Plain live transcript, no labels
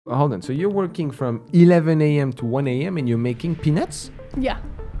hold on. So you're working from 11 a.m. to 1 a.m. and you're making peanuts? Yeah.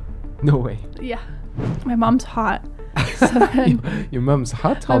 No way. Yeah. My mom's hot. So then, Your mom's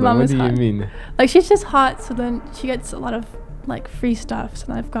hot? My Hold on, mom what is do you hot. mean? like, she's just hot. So then she gets a lot of like free stuff. So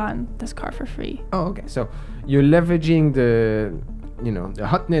then I've gotten this car for free. Oh, okay. So you're leveraging the, the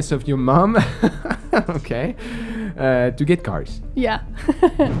hotness of your mom, okay, to get cars. Yeah.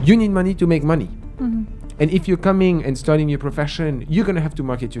 You need money to make money. Mhm. And if you're coming and starting your profession, you're going to have to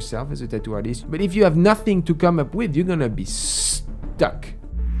market yourself as a tattoo artist. But if you have nothing to come up with, you're going to be stuck.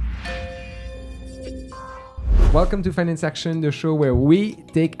 Welcome to Finance Action, the show where we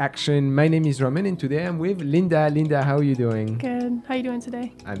take action. My name is Romain and today I'm with Linda. Linda, how are you doing? Good. How you doing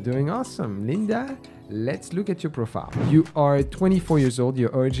today? I'm doing awesome. Linda, let's look at your profile. You are 24 years old.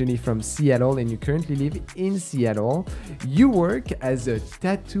 You're originally from Seattle and you currently live in Seattle. You work as a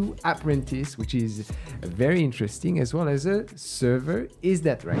tattoo apprentice, which is very interesting, as well as a server. Is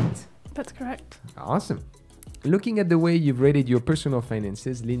that right? That's correct. Awesome. Looking at the way you've rated your personal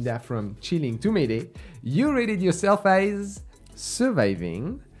finances, Linda, from chilling to Mayday, you rated yourself as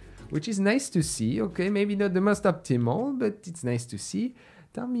surviving, which is nice to see. Okay, maybe not the most optimal, but it's nice to see.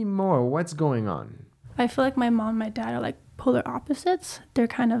 Tell me more. What's going on? I feel like my mom and my dad are like polar opposites. They're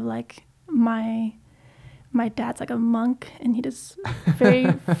kind of like my dad's like a monk and he does very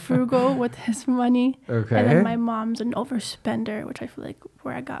frugal with his money. Okay. And then my mom's an overspender, which I feel like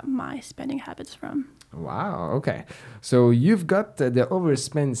where I got my spending habits from. Wow, okay. So you've got the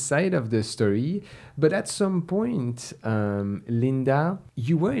overspend side of the story, but at some point, Linda,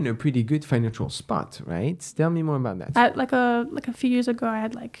 you were in a pretty good financial spot, right? Tell me more about that. Like a few years ago, I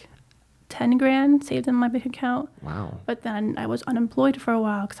had like 10 grand saved in my bank account. Wow. But then I was unemployed for a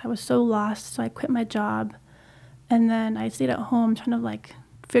while because I was so lost. So I quit my job. And then I stayed at home trying to like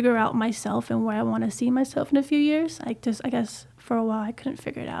figure out myself and where I want to see myself in a few years. I guess for a while I couldn't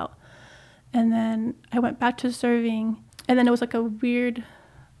figure it out. And then I went back to serving. And then it was like a weird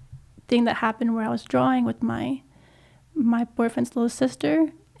thing that happened where I was drawing with my boyfriend's little sister.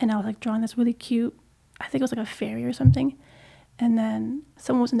 And I was like drawing this really cute, I think it was like a fairy or something. And then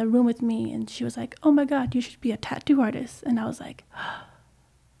someone was in the room with me and she was like, "Oh my God, you should be a tattoo artist." And I was like,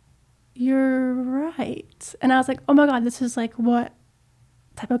 "You're right." And I was like, "Oh my God, this is like what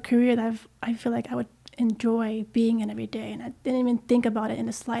type of career that I feel like I would enjoy being in every day." And I didn't even think about it in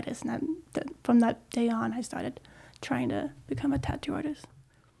the slightest. And from that day on, I started trying to become a tattoo artist.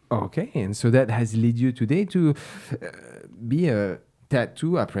 Okay, and so that has led you today to be a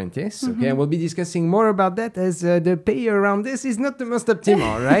tattoo apprentice. Okay, and we'll be discussing more about that as the pay around this is not the most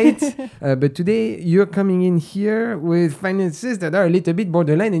optimal, right? But today you're coming in here with finances that are a little bit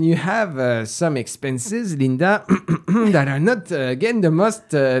borderline, and you have some expenses, Linda, that are not again the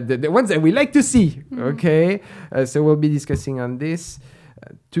most the ones that we like to see. Okay, so we'll be discussing on this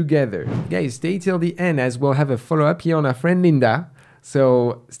together, guys. Stay till the end as we'll have a follow up here on our friend Linda.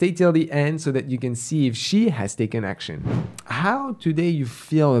 So stay till the end so that you can see if she has taken action. How today you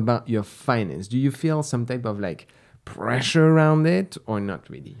feel about your finance? Do you feel some type of like pressure around it or not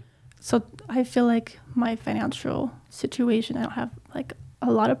really? So I feel like my financial situation, I don't have like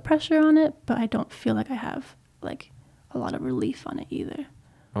a lot of pressure on it, but I don't feel like I have like a lot of relief on it either.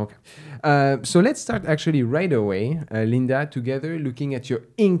 Okay. So let's start actually right away, Linda, together looking at your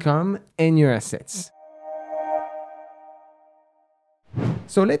income and your assets.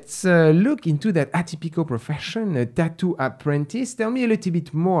 So let's look into that atypical profession, a tattoo apprentice. Tell me a little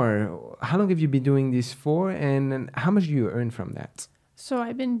bit more. How long have you been doing this for and how much do you earn from that? So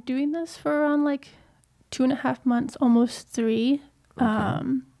I've been doing this for around like 2.5 months, almost 3. Okay.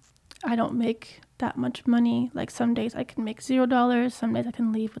 I don't make that much money. Like some days I can make $0. Some days I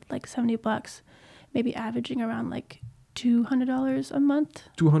can leave with like $70, maybe averaging around like $200 a month.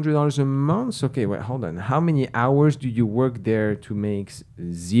 $200 a month? Okay, wait, hold on. How many hours do you work there to make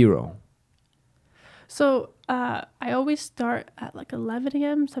 0? So I always start at like 11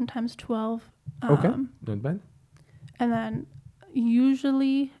 a.m., sometimes 12. Okay, not bad. And then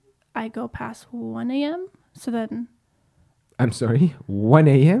usually I go past 1 a.m. So then... I'm sorry, 1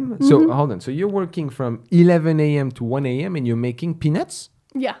 a.m.? So hold on. So you're working from 11 a.m. to 1 a.m. and you're making peanuts?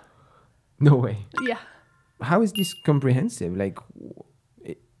 Yeah. No way. Yeah. How is this comprehensive? Like,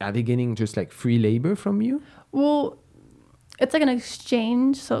 are they getting just like free labor from you? Well, it's like an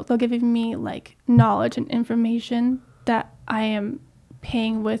exchange. So they'll give me like knowledge and information that I am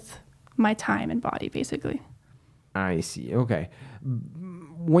paying with my time and body, basically. I see. Okay.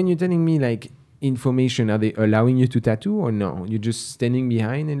 When you're telling me like information, are they allowing you to tattoo or no? You're just standing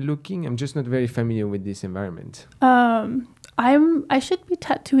behind and looking? I'm just not very familiar with this environment. I should be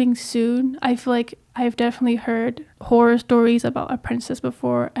tattooing soon. I feel like I've definitely heard horror stories about apprentices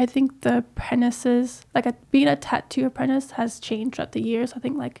before. I think the apprentices, like being a tattoo apprentice has changed throughout the years. I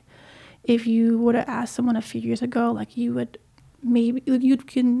think like if you would have asked someone a few years ago, like you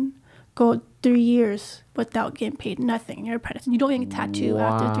can go 3 years without getting paid nothing. You're an apprentice. You don't get a tattoo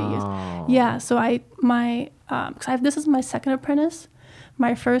after 3 years. Yeah. So this is my second apprentice.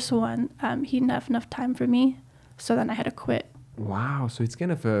 My first one, he didn't have enough time for me, so then I had to quit. Wow, so it's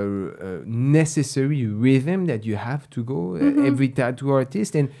kind of a necessary rhythm that you have to go, every tattoo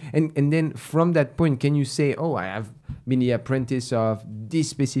artist. And then from that point, can you say, oh, I have been the apprentice of this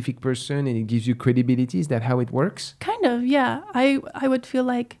specific person, and it gives you credibility? Is that how it works? Kind of, yeah. I would feel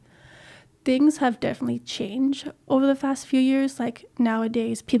like things have definitely changed over the past few years. Like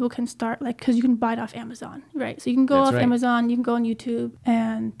nowadays, people can start, like, because you can buy it off Amazon, right? So you can go off Amazon, you can go on YouTube,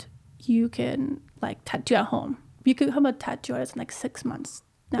 and you can, like, tattoo at home. You could become a tattoo artist in like 6 months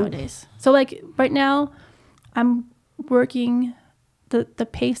nowadays. Ooh. So like right now, I'm working, the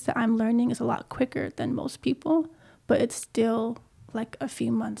pace that I'm learning is a lot quicker than most people, but it's still like a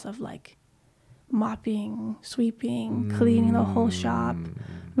few months of like mopping, sweeping, cleaning the whole shop,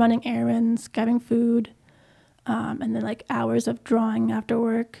 running errands, grabbing food, and then like hours of drawing after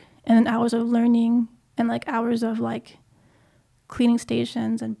work, and then hours of learning, and like hours of like cleaning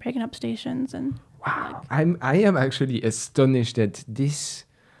stations and picking up stations. And wow, I am actually astonished that this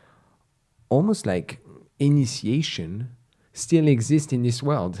almost like initiation still exists in this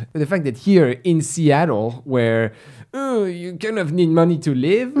world. The fact that here in Seattle, where you kind of need money to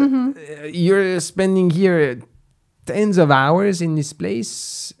live, you're spending here tens of hours in this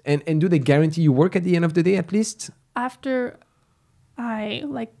place, and do they guarantee you work at the end of the day at least? After I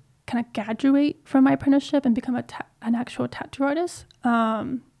like kind of graduate from my apprenticeship and become an actual tattoo artist,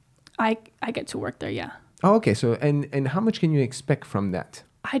 I get to work there, yeah. Oh, okay. So, and how much can you expect from that?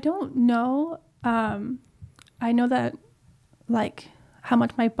 I don't know. I know that, like, how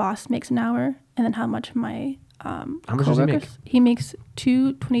much my boss makes an hour, and then how much my how much does he make? He makes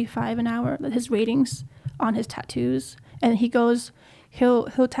 $2.25 an hour. His ratings on his tattoos, and he'll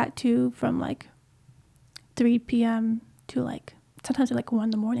tattoo from like 3 p.m. to like sometimes like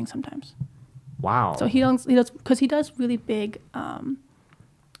 1 a.m. sometimes. Wow. So he does really big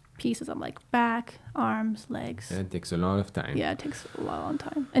pieces of like back, arms, legs. It takes a lot of time. Yeah, it takes a long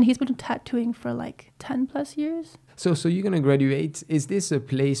time. And he's been tattooing for like 10 plus years. So you're going to graduate. Is this a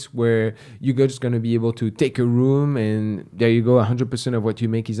place where you're just going to be able to take a room and there you go, 100% of what you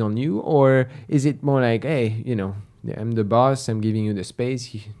make is on you? Or is it more like, hey, I'm the boss, I'm giving you the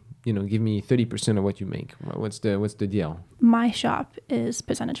space, give me 30% of what you make? What's the deal? My shop is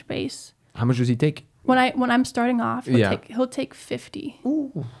percentage based. How much does he take? When I'm starting off, he'll take 50.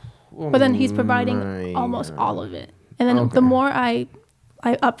 Ooh. But then he's providing almost all of it. And then the more I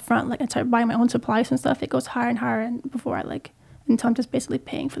upfront, like I start buying my own supplies and stuff, it goes higher and higher, and before until I'm just basically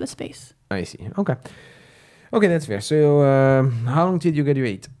paying for the space. I see. Okay, that's fair. So how long till you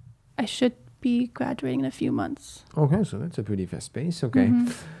graduate? I should be graduating in a few months. Okay, so that's a pretty fast pace. Okay.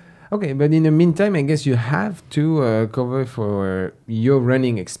 Okay, but in the meantime, I guess you have to cover for your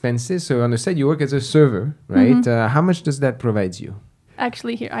running expenses. So on the side, you work as a server, right? How much does that provide you?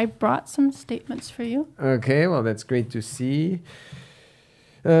 Actually, here, I brought some statements for you. Okay, well, that's great to see.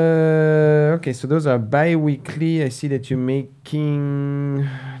 Okay, so those are bi-weekly. I see that you're making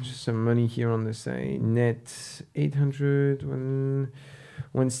just some money here on the side. Net 800,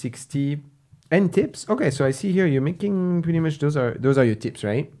 160. And tips. Okay, so I see here you're making pretty much those are your tips,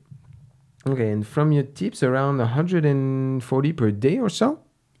 right? Okay, and from your tips, around 140 per day or so?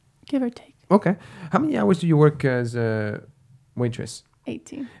 Give or take. Okay. How many hours do you work as a waitress?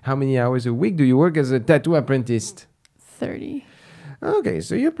 18. How many hours a week do you work as a tattoo apprentice? 30. Okay,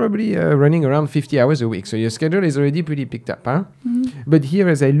 so you're probably running around 50 hours a week. So your schedule is already pretty picked up, huh? But here,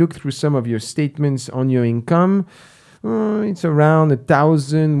 as I look through some of your statements on your income, it's around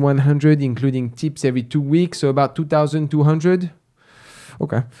 1,100, including tips every 2 weeks. So about 2,200.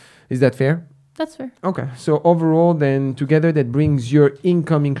 Okay. Is that fair? That's fair. Okay. So overall, then, together, that brings your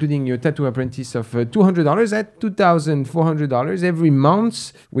income, including your tattoo apprentice, of $200 at $2,400 every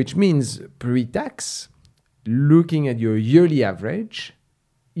month, which means pre-tax, looking at your yearly average,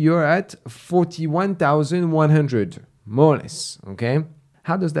 you're at 41,100, more or less, okay?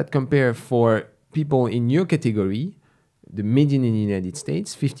 How does that compare for people in your category? The median in the United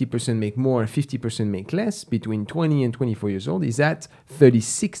States, 50% make more, 50% make less, between 20 and 24 years old, is at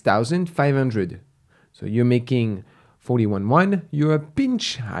 36,500. So you're making 41,100. You're a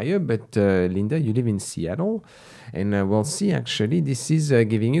pinch higher, but Linda, you live in Seattle. And we'll see, actually, this is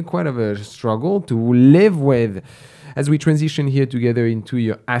giving you quite of a struggle to live with. as we transition here together into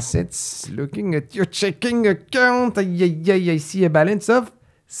your assets, looking at your checking account, I see a balance of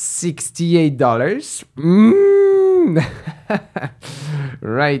 $68.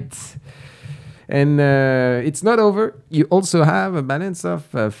 Right. And it's not over. You also have a balance of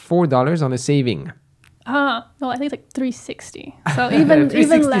 $4 on a saving. No, I think it's like 360. So even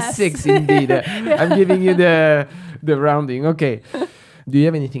less. 366 indeed. I'm giving you the rounding. Okay. Do you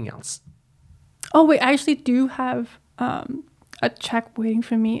have anything else? Oh wait, I actually do have a check waiting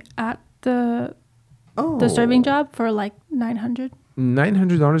for me at the serving job for like $900.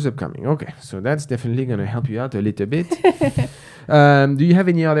 $900 upcoming. Okay, so that's definitely going to help you out a little bit. Do you have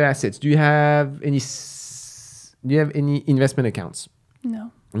any other assets? Do you have any investment accounts?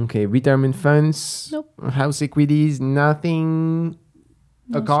 No. Okay, retirement funds? Nope. House equities? Nothing?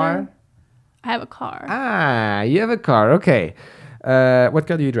 No, a car? sir. I have a car. Ah, you have a car. Okay. What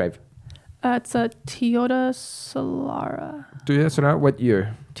car do you drive? It's a Toyota Solara. Toyota Solara, what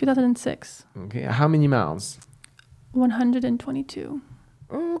year? 2006. Okay, how many miles? 122.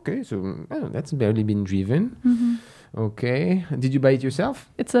 Oh, okay, so that's barely been driven. Mm-hmm. Okay, did you buy it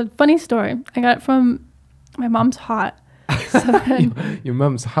yourself? It's a funny story. I got it from my mom's hot. So then, your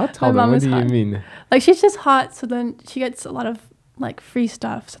mom's hot? My Hold on, mom what is do you hot. mean? Like she's just hot, so then she gets a lot of like free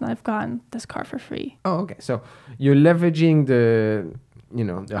stuff. So then I've gotten this car for free. Oh, okay. So you're leveraging the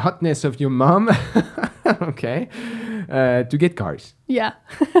hotness of your mom, okay, to get cars. Yeah.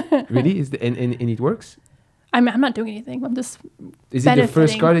 Really? And it works? I'm not doing anything. I'm just Is it the first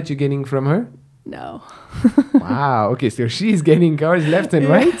benefiting. car that you're getting from her? No. Wow. Okay, so she's getting cars left and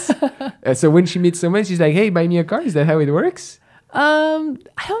right. So when she meets someone, she's like, "Hey, buy me a car." Is that how it works? I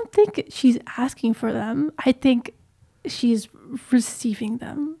don't think she's asking for them. I think she's receiving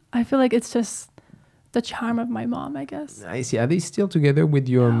them. I feel like it's just the charm of my mom, I guess. I see. Are they still together with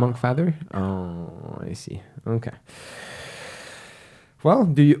your monk father? Oh, I see. Okay. Well,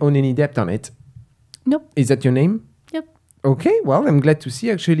 do you own any debt on it? Nope. Is that your name? Yep. Okay, well, I'm glad to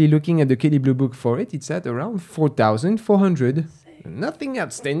see. Actually, looking at the Kelly Blue Book for it, it's at around 4,400. Nothing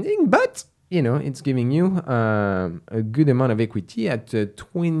outstanding, but it's giving you a good amount of equity at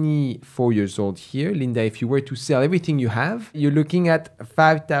 24 years old here. Linda, if you were to sell everything you have, you're looking at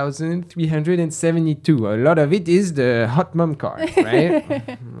 5,372. A lot of it is the hot mom car,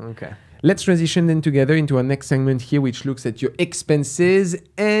 right? Okay. Let's transition then together into our next segment here, which looks at your expenses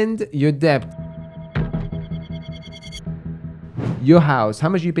and your debt. Your house, how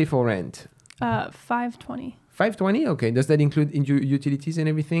much do you pay for rent? $520. $520? Okay. Does that include in your utilities and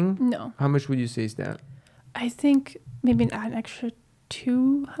everything? No. How much would you say is that? I think maybe an extra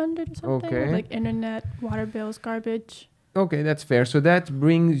 200 or something. Okay. With like internet, water bills, garbage. Okay, that's fair. So that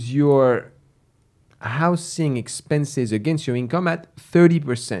brings your housing expenses against your income at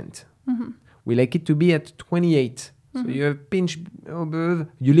 30%. Mm-hmm. We like it to be at 28%. So you have pinch above.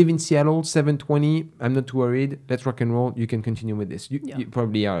 You live in Seattle, 720. I'm not too worried. Let's rock and roll. You can continue with this. You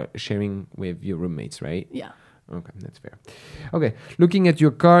probably are sharing with your roommates, right? Yeah. Okay, that's fair. Okay, looking at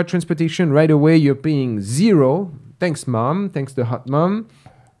your car transportation, right away you're paying $0. Thanks, mom. Thanks to hot mom.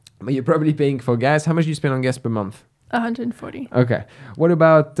 But you're probably paying for gas. How much do you spend on gas per month? $140. Okay. What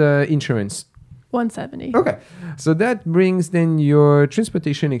about insurance? $170. Okay. So that brings then your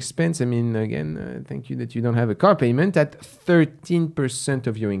transportation expense. I mean, again, thank you that you don't have a car payment at 13%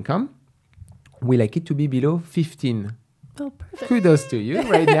 of your income. We like it to be below 15. Oh, perfect. Kudos to you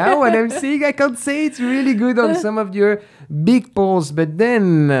right now. What I'm saying, I can't say it's really good on some of your big polls, but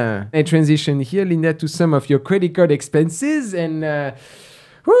then I transition here, Linda, to some of your credit card expenses and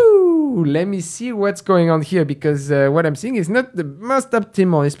let me see what's going on here because what I'm seeing is not the most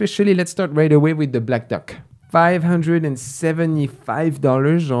optimal, especially let's start right away with the Black Duck.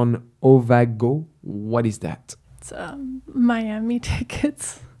 $575 on Ovago. What is that? It's Miami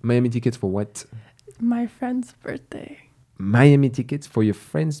tickets. Miami tickets for what? My friend's birthday. Miami tickets for your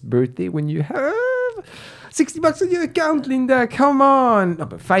friend's birthday when you have $60 on your account, Linda. Come on. No,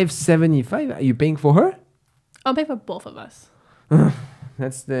 but $575. Are you paying for her? I'll pay for both of us.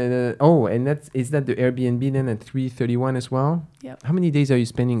 That's and is that the Airbnb then at 331 as well? Yep. How many days are you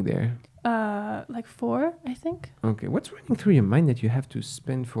spending there? Like 4, I think. Okay. What's running through your mind that you have to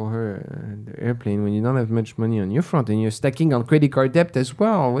spend for her the airplane when you don't have much money on your front and you're stacking on credit card debt as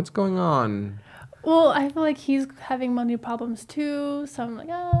well? What's going on? Well, I feel like he's having money problems too, so I'm like,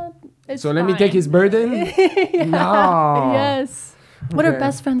 it's So let me fine. take his burden? Yeah. No. Yes. What are Okay.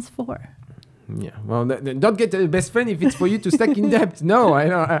 best friends for? Yeah, well, don't get a best friend if it's for you to stack in debt. No, I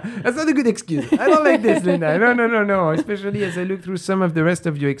don't. That's not a good excuse. I don't like this, Linda. No. Especially as I look through some of the rest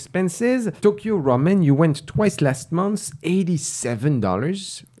of your expenses. Tokyo Romain, you went twice last month,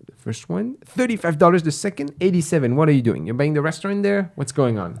 $87. first one. $35 the second. 87. What are you doing? You're buying the restaurant there? What's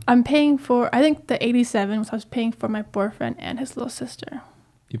going on? I'm paying for, I think the 87 was I was paying for my boyfriend and his little sister.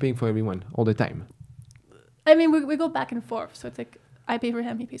 You're paying for everyone all the time. I mean, we go back and forth. So it's like I pay for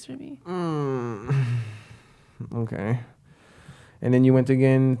him, he pays for me. Okay. And then you went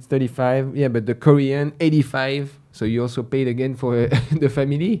again, 35. Yeah, but the Korean, 85. So you also paid again for the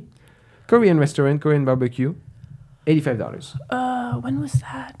family. Korean restaurant, Korean barbecue, $85. When was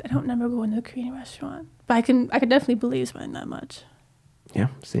that? I don't remember going to a Korean restaurant. But I can definitely believe spending that much. Yeah,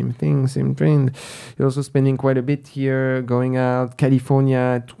 same thing, same trend. You're also spending quite a bit here, going out.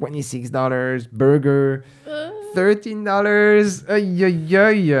 California, $26. Burger,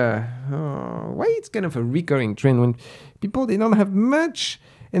 $13. Why it's kind of a recurring trend when people, they don't have much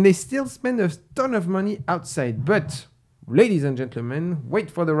and they still spend a ton of money outside. But, ladies and gentlemen, wait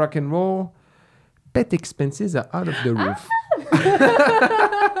for the rock and roll. Pet expenses are out of the roof.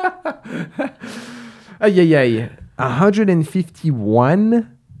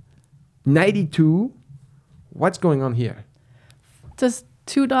 151, 92. What's going on here? Just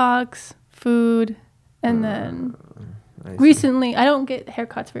 2 dogs, food, and then recently, I don't get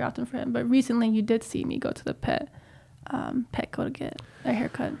haircuts very often for him, but recently you did see me go to the Petco to get a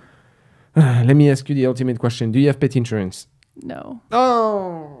haircut. Let me ask you the ultimate question. Do you have pet insurance? No.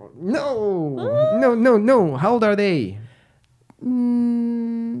 Oh, no. No. How old are they?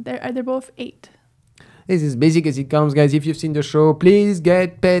 They're both 8. This is basic as it comes, guys. If you've seen the show, please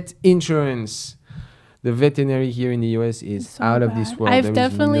get pet insurance. The veterinary here in the US is So out of bad. this world. I've There is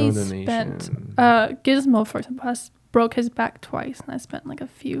definitely no donation. spent Gizmo, for example, broke his back twice, and I spent like a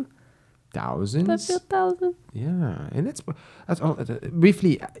few Thousands? thousand. Yeah, and that's all.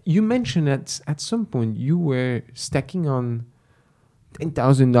 Briefly, you mentioned at some point you were stacking on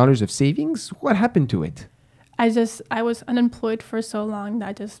 $10,000 of savings. What happened to it? I was unemployed for so long that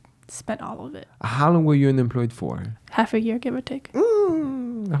I just spent all of it. How long were you unemployed for? Half a year, give or take.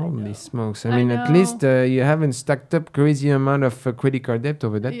 Holy smokes. I mean, at know. least you haven't stacked up crazy amount of credit card debt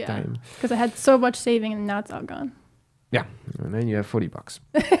over that Yeah. time. Because I had so much saving and now it's all gone. Yeah, and then you have $40.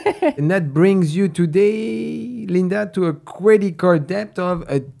 And that brings you today, Linda, to a credit card debt of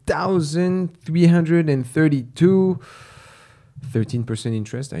 $1,332. 13%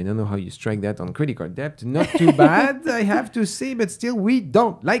 interest. I don't know how you strike that on credit card debt. Not too bad, I have to say, but still, we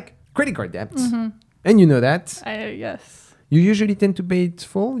don't like credit card debts. Mm-hmm. And you know that. Yes. You usually tend to pay it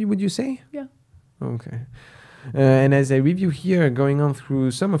full, would you say? Yeah. Okay. And as I review here, going on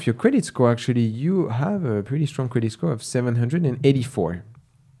through some of your credit score, actually, you have a pretty strong credit score of 784.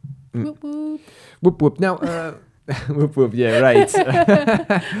 Whoop, whoop. Whoop, whoop. Now, whoop, whoop. Yeah, right.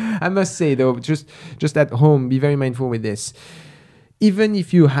 I must say, though, just at home, be very mindful with this. Even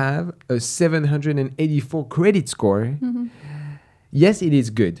if you have a 784 credit score, yes, it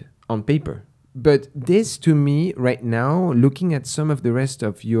is good on paper. But this, to me, right now, looking at some of the rest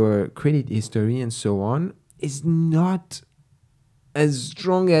of your credit history and so on, is not as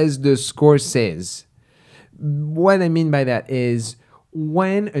strong as the score says. What I mean by that is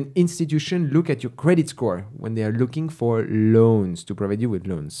when an institution look at your credit score, when they are looking for loans, to provide you with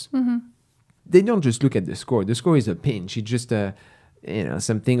loans, they don't just look at the score. The score is a pinch. It's just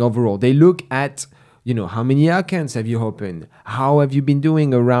something overall. They look at, how many accounts have you opened? How have you been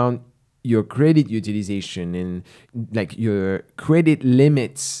doing around your credit utilization and like your credit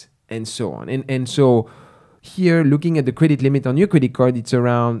limits and so on. And so here, looking at the credit limit on your credit card, it's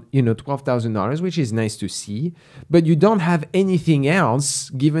around, $12,000, which is nice to see. But you don't have anything else,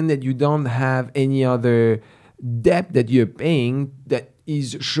 given that you don't have any other debt that you're paying that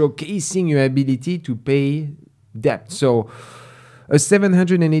is showcasing your ability to pay debt. So a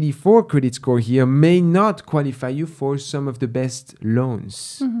 784 credit score here may not qualify you for some of the best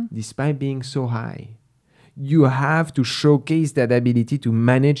loans, despite being so high. You have to showcase that ability to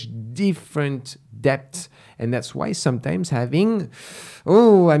manage different debts. And that's why sometimes having,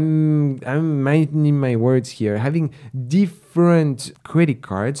 I'm minding my words here, having different credit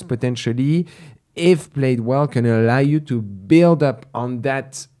cards potentially, if played well, can allow you to build up on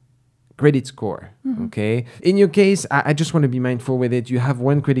that credit score. Okay. In your case, I just want to be mindful with it. You have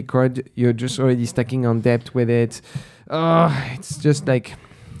one credit card, you're just already stacking on debt with it. It's just like,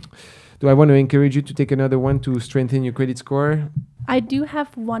 do I want to encourage you to take another one to strengthen your credit score? I do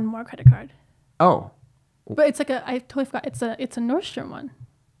have one more credit card. Oh. But it's like I totally forgot. It's a Nordstrom one.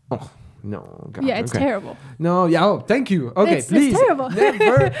 Oh, no. God, Yeah, it's terrible. No, yeah, thank you. Okay, It's please. terrible.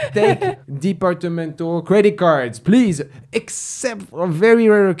 Never take departmental credit cards, please, except for very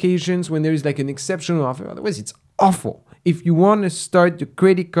rare occasions when there is like an exceptional offer. Otherwise, it's awful. If you want to start the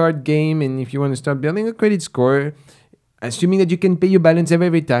credit card game and if you want to start building a credit score, assuming that you can pay your balance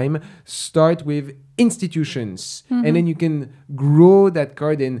every time, start with institutions. And then you can grow that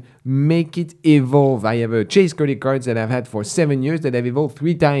card and make it evolve. I have a Chase credit cards that I've had for 7 years that have evolved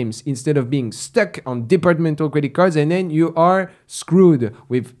 3 times instead of being stuck on departmental credit cards. And then you are screwed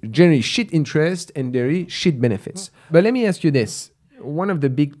with generally shit interest and very shit benefits. But let me ask you this. One of the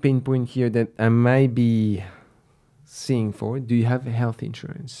big pain points here that I might be seeing for, do you have health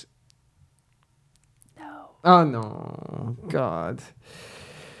insurance? Oh no, God.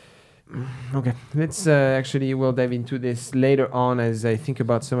 Okay, let's we'll dive into this later on as I think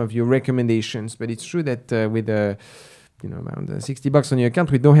about some of your recommendations. But it's true that with around $60 on your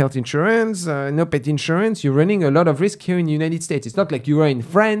account with no health insurance, no pet insurance, you're running a lot of risk here in the United States. It's not like you are in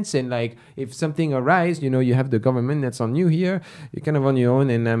France and like if something arises, you have the government that's on you here. You're kind of on your own,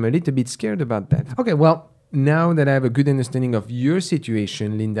 and I'm a little bit scared about that. Okay, well, now that I have a good understanding of your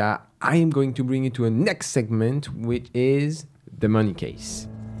situation, Linda, I am going to bring you to a next segment, which is the money case.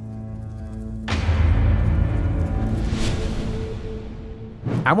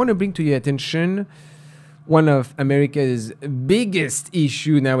 I want to bring to your attention one of America's biggest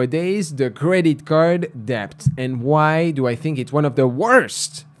issue nowadays, the credit card debt. And why do I think it's one of the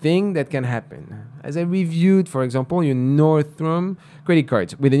worst thing that can happen? As I reviewed, for example, your Northrum credit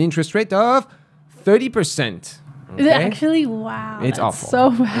cards with an interest rate of 30%. Okay? Is it actually? Wow. It's that's awful. So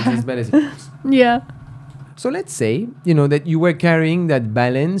bad. It's as bad as it gets. Yeah. So let's say, that you were carrying that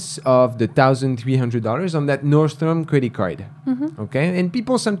balance of the $1,300 on that Nordstrom credit card. Okay? And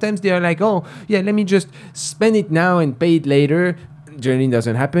people sometimes they are like, oh, yeah, let me just spend it now and pay it later. Generally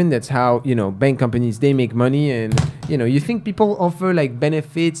doesn't happen. That's how, bank companies, they make money. And, you think people offer like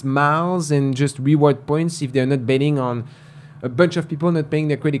benefits, miles, and just reward points if they're not betting on a bunch of people not paying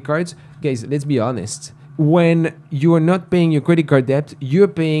their credit cards. Guys, let's be honest. When you are not paying your credit card debt, you're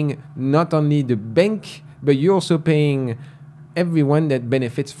paying not only the bank, but you're also paying everyone that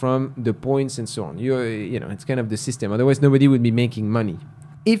benefits from the points and so on. It's kind of the system. Otherwise, nobody would be making money.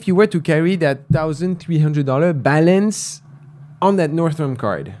 If you were to carry that $1,300 balance on that Northrum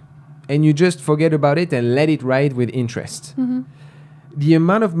card, and you just forget about it and let it ride with interest, the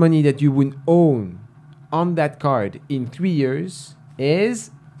amount of money that you would own on that card in 3 years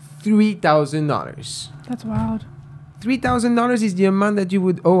is $3,000. That's wild. $3,000 is the amount that you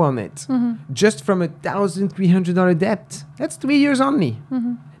would owe on it, just from a $1,300 debt. That's 3 years only.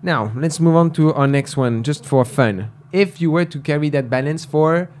 Now, let's move on to our next one, just for fun. If you were to carry that balance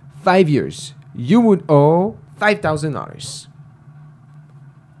for 5 years, you would owe $5,000.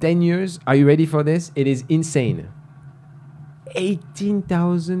 10 years, are you ready for this? It is insane.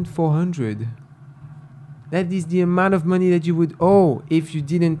 $18,400. That is the amount of money that you would owe if you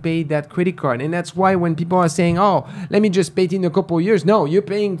didn't pay that credit card. And that's why when people are saying, oh, let me just pay it in a couple of years. No, you're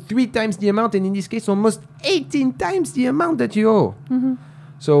paying 3 times the amount. And in this case, almost 18 times the amount that you owe.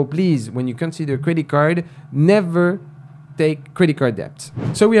 So please, when you consider credit card, never take credit card debt.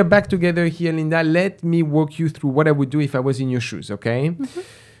 So we are back together here, Linda. Let me walk you through what I would do if I was in your shoes, okay?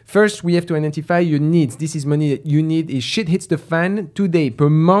 First, we have to identify your needs. This is money that you need. If shit hits the fan today, per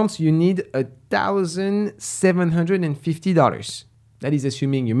month, you need $1,750. That is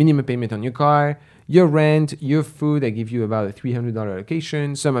assuming your minimum payment on your car, your rent, your food. I give you about a $300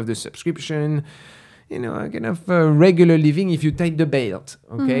 allocation, some of the subscription, kind of regular living if you take the belt,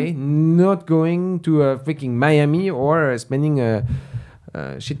 okay? Not going to freaking Miami or spending a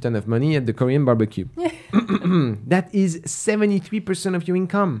shit ton of money at the Korean barbecue. That is 73% of your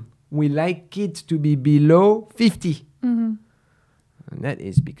income. We like it to be below 50. And that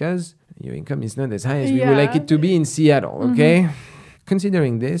is because your income is not as high as we would like it to be in Seattle, okay?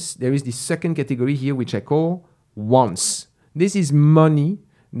 Considering this, there is the second category here, which I call wants. This is money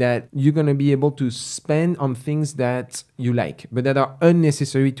that you're going to be able to spend on things that you like, but that are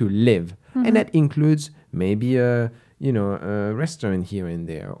unnecessary to live. And that includes maybe a restaurant here and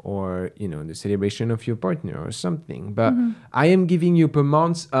there, or, the celebration of your partner or something. But I am giving you per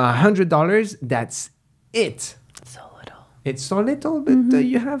month $100. That's it. So little. It's so little, but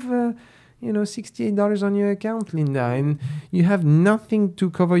you have, $68 on your account, Linda, and you have nothing to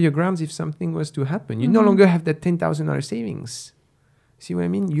cover your grounds if something was to happen. You no longer have that $10,000 savings. See what I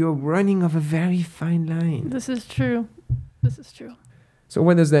mean? You're running off a very fine line. This is true. So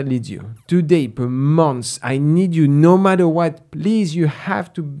where does that lead you? Today, per month, I need you, no matter what, please, you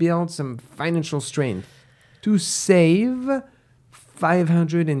have to build some financial strength to save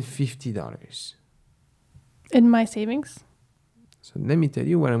 $550. In my savings? So let me tell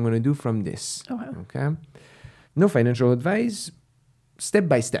you what I'm going to do from this. Okay. No financial advice. Step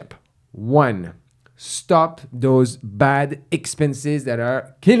by step. 1, Stop those bad expenses that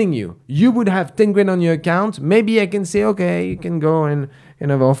are killing you. You would have 10 grand on your account. Maybe I can say, okay, you can go and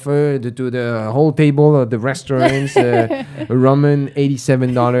kind of offer to the whole table of the restaurants, Romain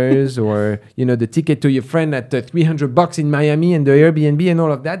 $87, or, you know, the ticket to your friend at $300 in Miami and the Airbnb and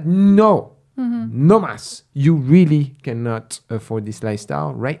all of that. No, no mas. You really cannot afford this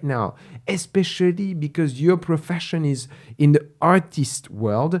lifestyle right now, especially because your profession is in the artist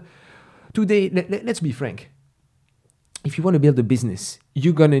world. Today, let's be frank. If you want to build a business,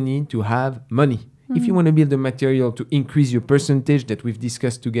 you're going to need to have money. If you want to build a material to increase your percentage that we've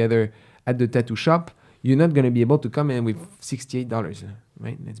discussed together at the tattoo shop, you're not going to be able to come in with $68,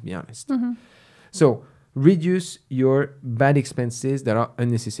 right? Let's be honest. So reduce your bad expenses that are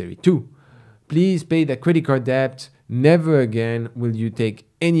unnecessary. 2, please pay that credit card debt. Never again will you take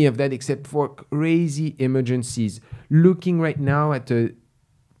any of that except for crazy emergencies. Looking right now at a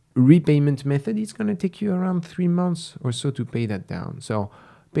repayment method, it's going to take you around 3 months or so to pay that down. So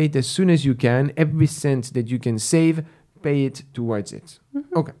pay it as soon as you can. Every cent that you can save, pay it towards it.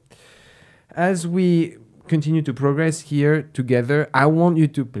 Okay. As we continue to progress here together, I want you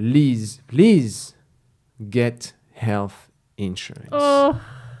to please get health insurance.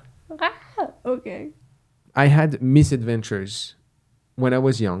 Okay. I had misadventures when I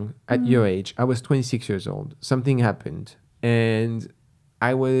was young. At your age, I was 26 years old. Something happened and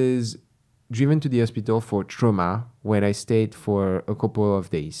I was driven to the hospital for trauma where I stayed for a couple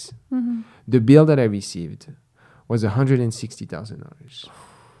of days. The bill that I received was $160,000.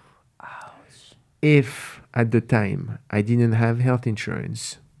 Ouch. If at the time I didn't have health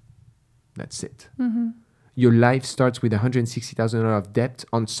insurance, that's it. Your life starts with $160,000 of debt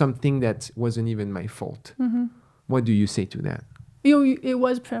on something that wasn't even my fault. What do you say to that? It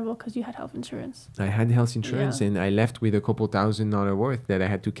was preventable because you had health insurance. I had health insurance and I left with a couple $1,000 worth that I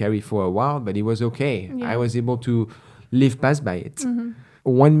had to carry for a while, but it was okay. I was able to live past by it.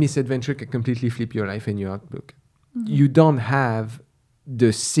 One misadventure can completely flip your life and your outlook. You don't have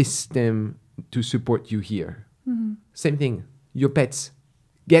the system to support you here. Same thing, your pets.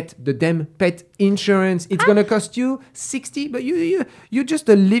 Get the damn pet insurance. It's going to cost you $60, but you're just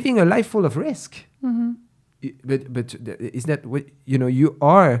living a life full of risk. But is that what, you know, you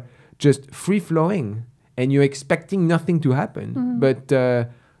are just free flowing and you're expecting nothing to happen. But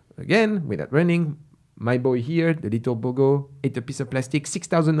again, without running, my boy here, the little bogo, ate a piece of plastic,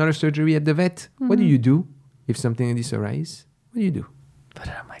 $6,000 surgery at the vet. What do you do if something like this arises? What do you do? Put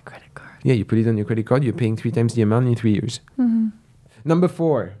it on my credit card. Yeah, you put it on your credit card. You're paying 3 times the amount in 3 years. Number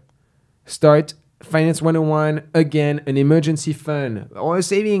 4, start Finance 101, again, an emergency fund or a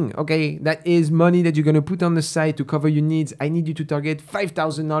saving. Okay, that is money that you're going to put on the side to cover your needs. I need you to target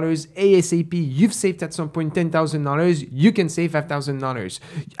 $5,000 ASAP. You've saved at some point $10,000. You can save $5,000.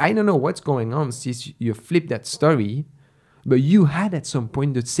 I don't know what's going on since you flipped that story, but you had at some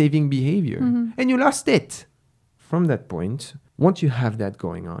point the saving behavior and you lost it. From that point, once you have that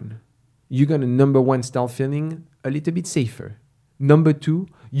going on, you're going to, number 1, start feeling a little bit safer. Number 2,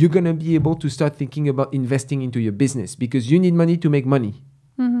 you're going to be able to start thinking about investing into your business because you need money to make money.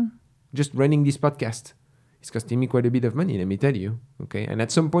 Just running this podcast is costing me quite a bit of money, let me tell you. Okay, and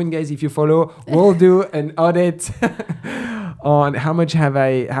at some point, guys, if you follow, we'll do an audit on how much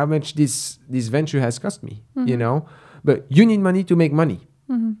this venture has cost me, you know. But you need money to make money.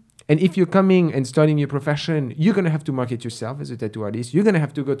 And if you're coming and starting your profession, you're going to have to market yourself as a tattoo artist. You're going to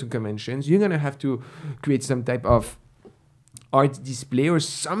have to go to conventions. You're going to have to create some type of art display or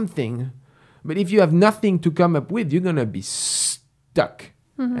something. But if you have nothing to come up with, you're going to be stuck.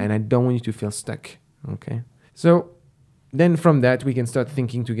 And I don't want you to feel stuck. Okay. So then from that, we can start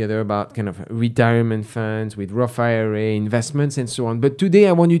thinking together about kind of retirement funds with Roth IRA, investments and so on. But today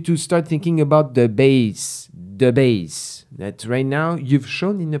I want you to start thinking about the base that right now you've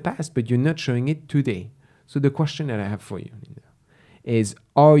shown in the past, but you're not showing it today. So the question that I have for you, Linda, is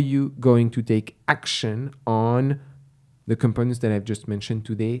are you going to take action on the components that I've just mentioned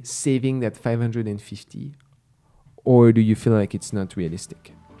today, saving that $550, or do you feel like it's not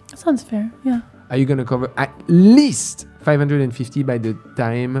realistic? That sounds fair, yeah. Are you going to cover at least $550 by the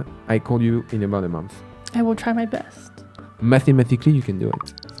time I call you in about a month? I will try my best. Mathematically, you can do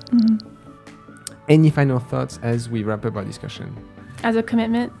it. Any final thoughts as we wrap up our discussion? As a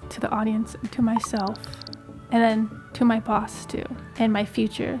commitment to the audience, to myself, and then to my boss too, and my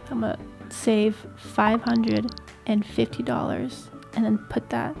future, I'm going to save $550 and then put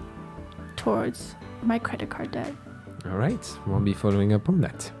that towards my credit card debt. All right, we'll be following up on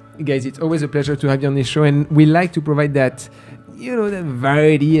that. Guys, it's always a pleasure to have you on this show, and we like to provide that you know, the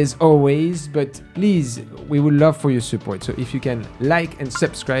variety as always, but please, we would love for your support. So if you can like and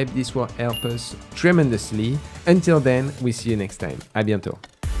subscribe, this will help us tremendously. Until then, we see you next time. À bientôt.